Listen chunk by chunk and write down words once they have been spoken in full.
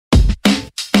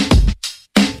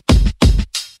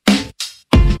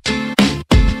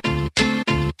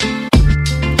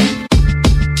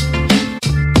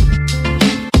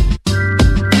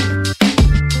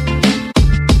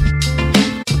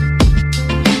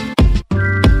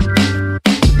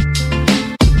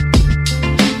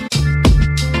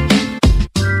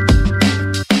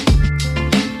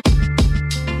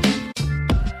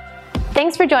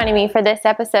joining me for this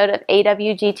episode of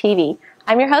AWGtv.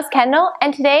 I'm your host Kendall,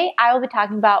 and today I will be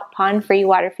talking about pond-free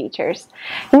water features.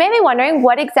 You may be wondering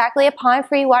what exactly a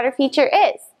pond-free water feature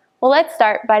is. Well, let's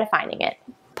start by defining it.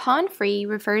 Pond-free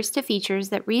refers to features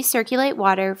that recirculate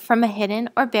water from a hidden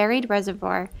or buried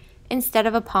reservoir instead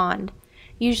of a pond,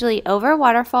 usually over a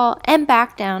waterfall and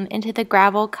back down into the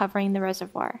gravel covering the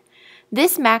reservoir.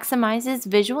 This maximizes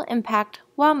visual impact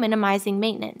while minimizing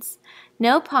maintenance.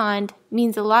 No pond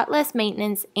means a lot less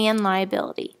maintenance and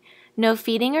liability. No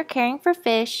feeding or caring for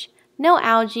fish, no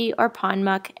algae or pond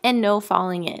muck, and no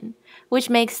falling in,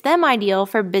 which makes them ideal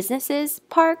for businesses,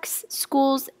 parks,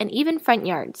 schools, and even front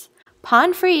yards.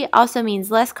 Pond-free also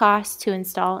means less cost to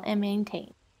install and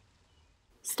maintain.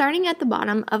 Starting at the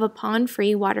bottom of a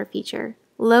pond-free water feature,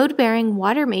 load-bearing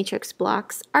water matrix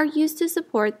blocks are used to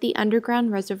support the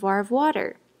underground reservoir of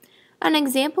water. An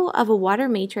example of a water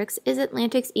matrix is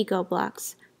Atlantic's Eco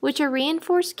blocks, which are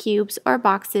reinforced cubes or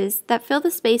boxes that fill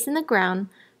the space in the ground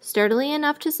sturdily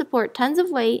enough to support tons of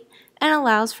weight and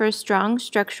allows for a strong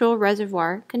structural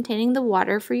reservoir containing the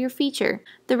water for your feature.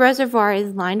 The reservoir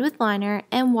is lined with liner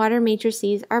and water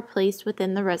matrices are placed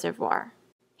within the reservoir.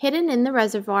 Hidden in the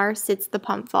reservoir sits the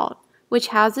pump vault, which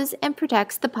houses and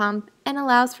protects the pump and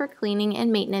allows for cleaning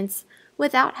and maintenance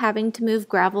without having to move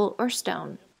gravel or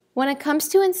stone. When it comes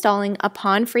to installing a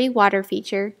pond-free water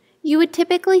feature, you would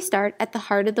typically start at the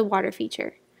heart of the water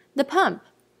feature, the pump.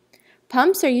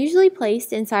 Pumps are usually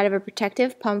placed inside of a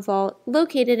protective pump vault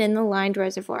located in the lined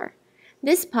reservoir.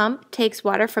 This pump takes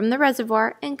water from the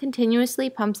reservoir and continuously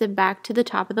pumps it back to the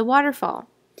top of the waterfall.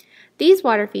 These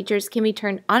water features can be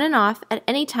turned on and off at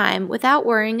any time without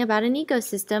worrying about an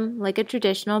ecosystem like a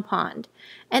traditional pond,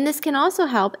 and this can also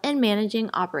help in managing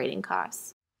operating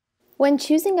costs. When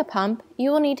choosing a pump, you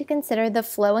will need to consider the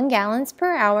flow in gallons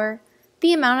per hour,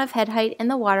 the amount of head height in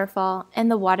the waterfall,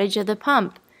 and the wattage of the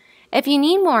pump. If you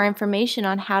need more information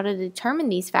on how to determine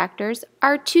these factors,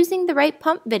 our Choosing the Right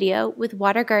Pump video with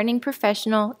water gardening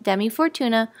professional Demi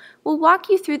Fortuna will walk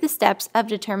you through the steps of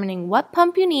determining what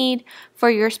pump you need for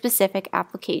your specific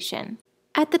application.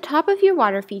 At the top of your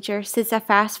water feature sits a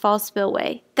fast fall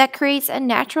spillway that creates a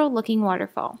natural looking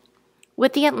waterfall.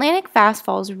 With the Atlantic Fast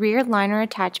Fall's rear liner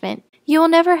attachment, you will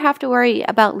never have to worry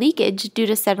about leakage due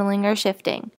to settling or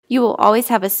shifting. You will always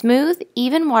have a smooth,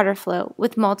 even water flow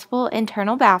with multiple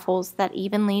internal baffles that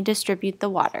evenly distribute the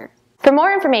water. For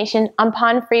more information on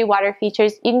pond-free water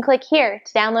features, you can click here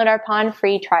to download our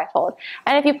pond-free trifold.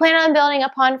 And if you plan on building a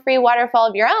pond-free waterfall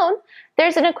of your own,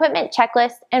 there's an equipment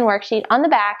checklist and worksheet on the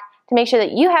back to make sure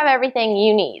that you have everything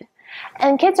you need.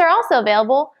 And kits are also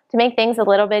available to make things a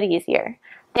little bit easier.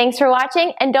 Thanks for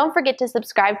watching, and don't forget to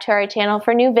subscribe to our channel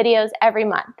for new videos every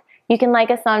month. You can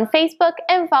like us on Facebook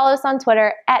and follow us on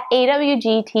Twitter at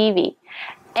AWGtv.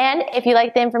 And if you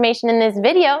like the information in this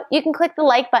video, you can click the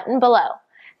like button below.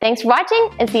 Thanks for watching,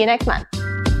 and see you next month.